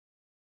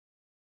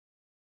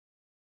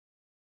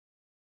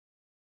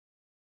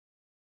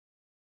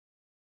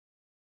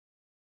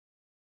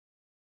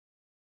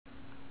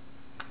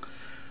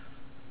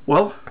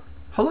Well,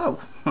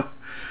 hello.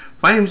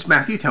 My name is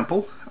Matthew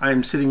Temple.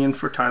 I'm sitting in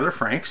for Tyler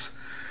Franks.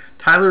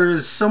 Tyler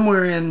is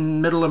somewhere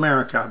in middle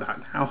America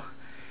about now.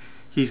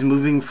 He's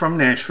moving from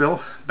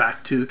Nashville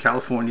back to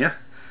California,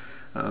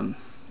 and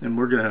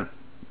we're going to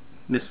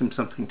miss him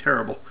something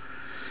terrible.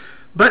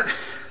 But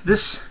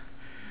this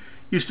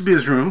used to be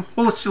his room.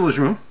 Well, it's still his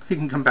room. He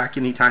can come back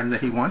anytime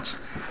that he wants,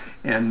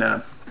 and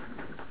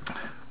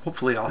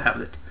hopefully I'll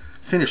have it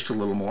finished a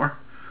little more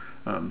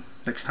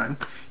next time.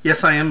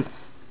 Yes, I am.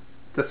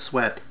 The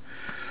sweat.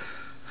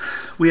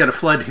 We had a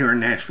flood here in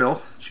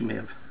Nashville that you may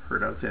have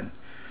heard of, and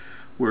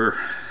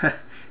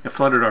it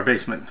flooded our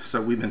basement,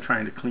 so we've been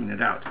trying to clean it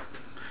out.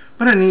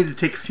 But I need to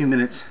take a few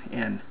minutes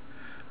and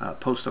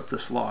post up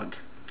this vlog.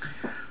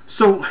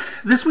 So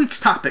this week's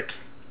topic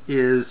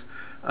is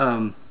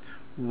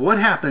what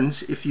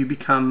happens if you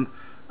become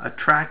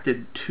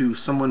attracted to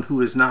someone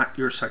who is not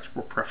your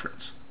sexual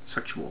preference.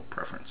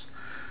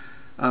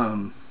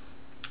 Wow.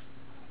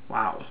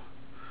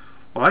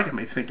 Well, that got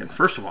me thinking.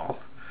 First of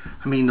all,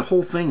 I mean, the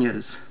whole thing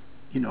is,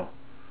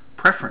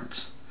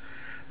 preference.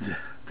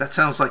 That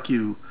sounds like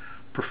you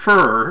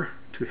prefer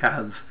to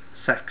have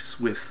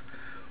sex with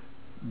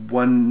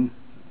one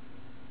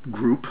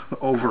group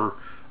over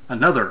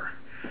another.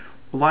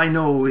 Well, I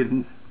know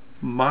in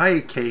my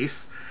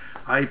case,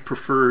 I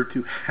prefer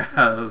to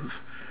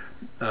have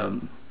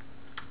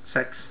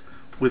sex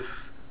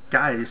with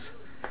guys,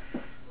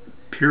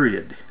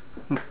 period.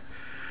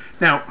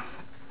 Now,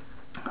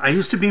 I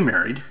used to be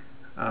married.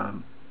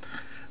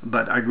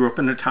 But I grew up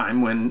in a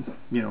time when,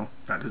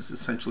 that is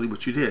essentially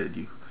what you did.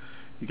 You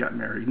got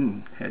married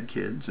and had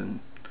kids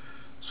and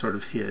sort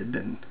of hid,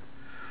 and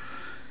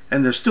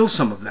there's still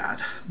some of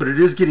that, but it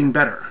is getting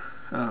better.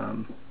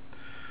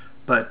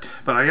 But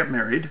I got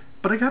married,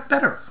 but I got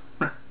better.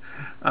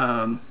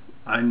 I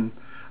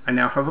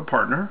now have a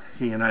partner.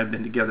 He and I have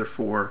been together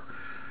for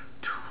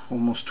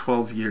almost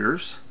 12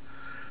 years.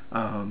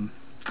 I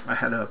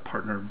had a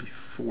partner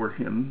before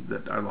him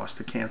that I lost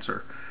to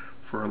cancer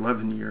for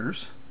 11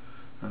 years.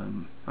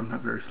 I'm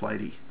not very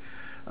flighty.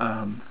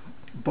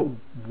 But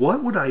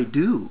what would I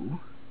do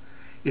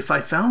if I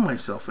found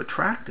myself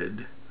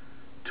attracted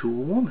to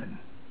a woman?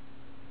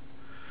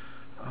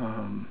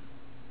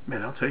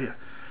 Man, I'll tell you,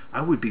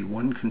 I would be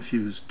one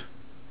confused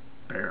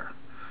bear.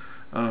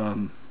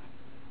 I'm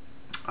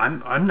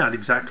not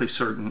exactly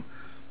certain,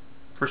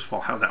 first of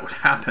all, how that would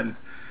happen.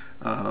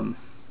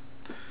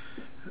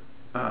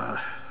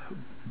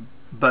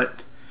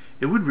 But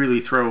it would really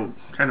throw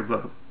kind of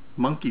a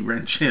monkey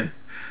wrench in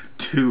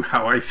to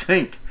how I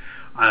think.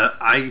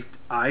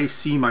 I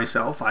see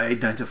myself, I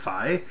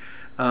identify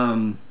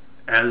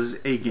as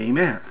a gay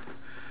man.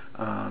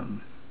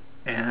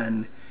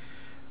 And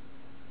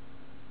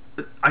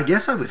I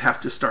guess I would have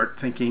to start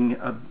thinking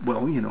of,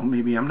 well,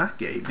 maybe I'm not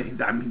gay.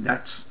 I mean,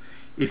 that's,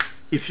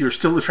 if you're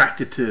still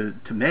attracted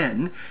to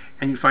men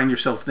and you find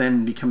yourself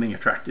then becoming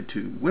attracted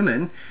to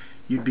women,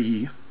 you'd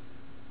be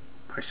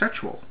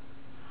bisexual.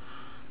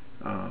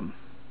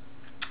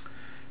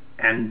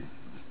 And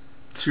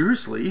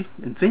seriously,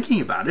 in thinking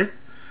about it,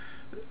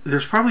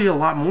 there's probably a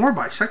lot more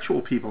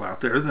bisexual people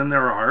out there than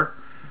there are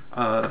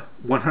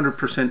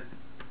 100%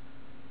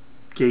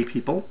 gay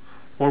people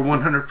or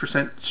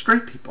 100%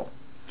 straight people.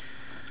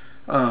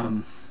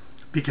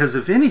 Because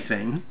if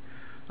anything,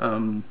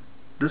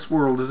 this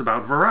world is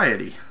about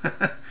variety.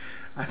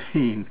 I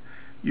mean,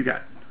 you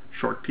got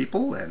short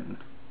people and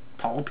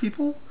tall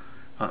people,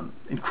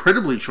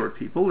 incredibly short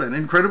people and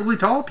incredibly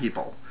tall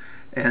people,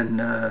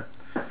 and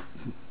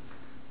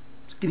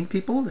skinny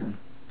people and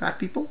fat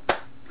people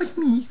like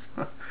me.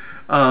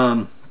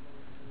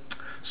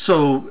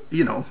 So,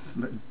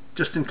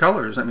 just in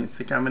colors, I mean,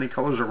 think how many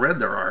colors of red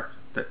there are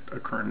that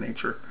occur in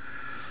nature.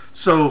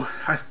 So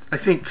I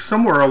think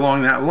somewhere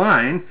along that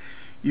line,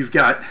 you've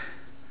got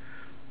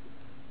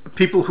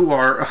people who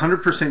are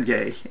 100%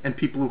 gay and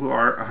people who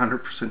are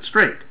 100%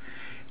 straight.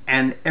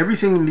 And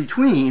everything in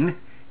between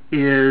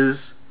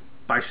is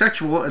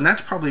bisexual, and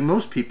that's probably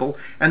most people.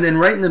 And then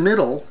right in the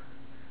middle,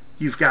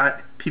 you've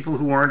got people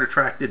who aren't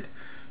attracted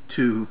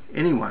to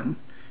anyone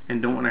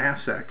and don't want to have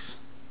sex.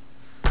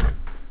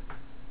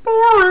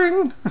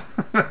 Boring.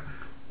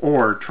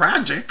 Or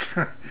tragic.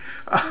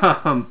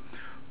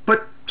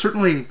 But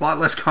certainly a lot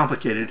less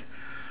complicated.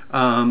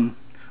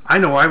 I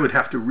know I would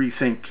have to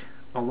rethink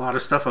a lot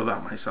of stuff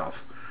about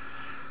myself.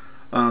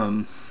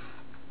 And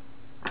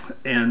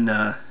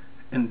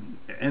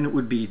it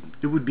would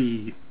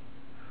be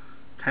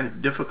kind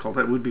of difficult.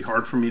 It would be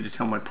hard for me to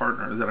tell my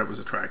partner that I was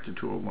attracted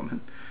to a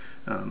woman.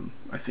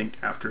 I think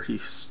after he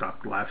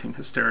stopped laughing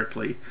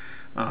hysterically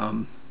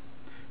and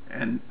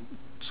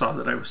saw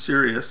that I was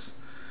serious,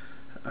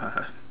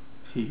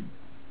 he,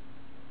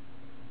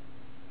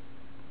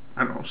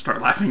 I don't know,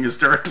 start laughing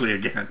hysterically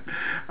again.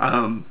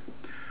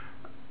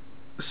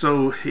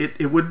 So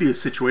it would be a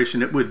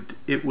situation. It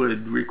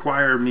would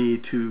require me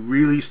to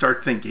really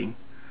start thinking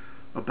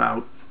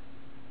about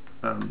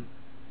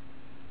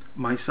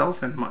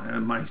myself and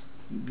my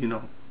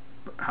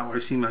how I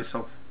see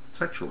myself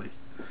sexually.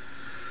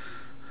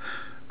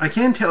 I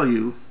can tell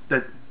you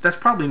that that's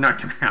probably not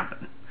going to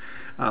happen.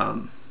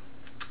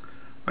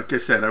 Like I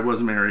said, I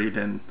was married,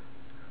 and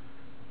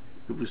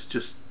it was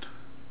just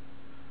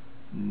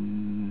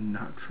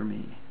not for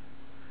me,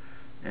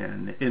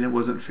 and it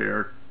wasn't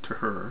fair to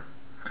her.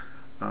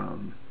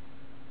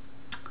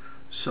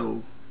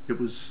 So it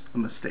was a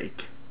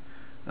mistake,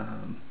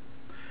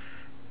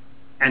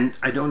 and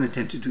I don't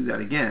intend to do that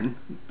again,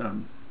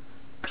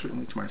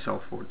 certainly to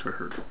myself or to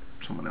hurt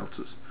someone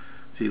else's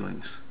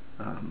feelings.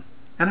 And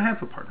I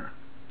have a partner.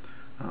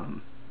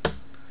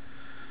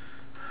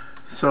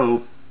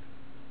 So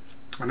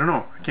I don't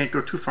know, I can't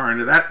go too far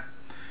into that,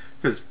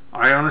 because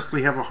I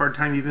honestly have a hard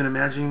time even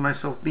imagining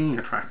myself being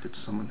attracted to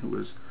someone who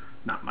is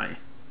not my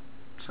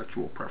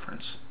sexual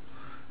preference.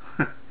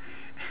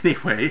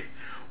 Anyway,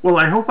 well,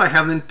 I hope I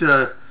haven't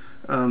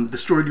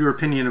destroyed your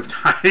opinion of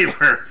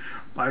Tyler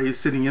by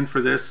sitting in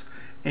for this,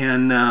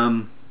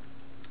 and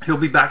he'll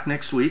be back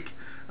next week,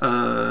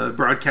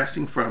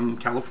 broadcasting from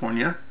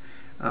California,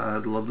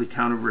 the lovely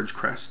town of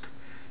Ridgecrest,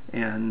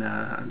 and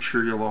I'm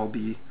sure you'll all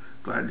be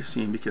glad to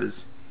see him,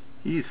 because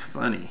he's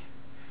funny.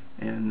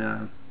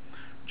 And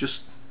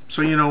just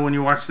so you know, when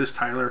you watch this,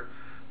 Tyler,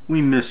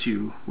 we miss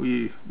you.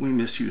 We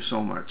miss you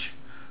so much.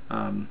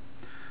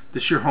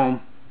 This is your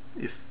home.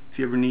 If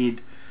you ever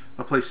need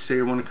a place to stay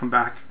or want to come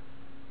back,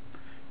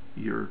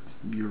 you're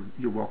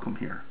welcome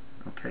here.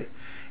 Okay.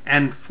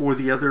 And for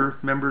the other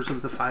members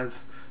of the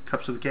 5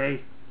 Cups of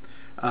Gay,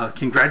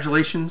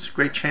 congratulations,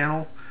 great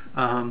channel.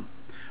 I'll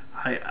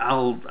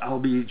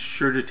be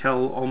sure to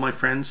tell all my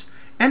friends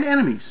and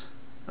enemies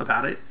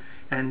about it,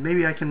 and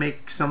maybe I can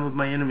make some of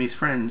my enemies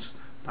friends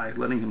by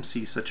letting them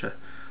see such a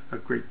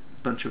great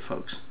bunch of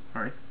folks.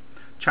 All right,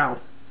 ciao,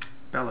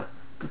 Bella.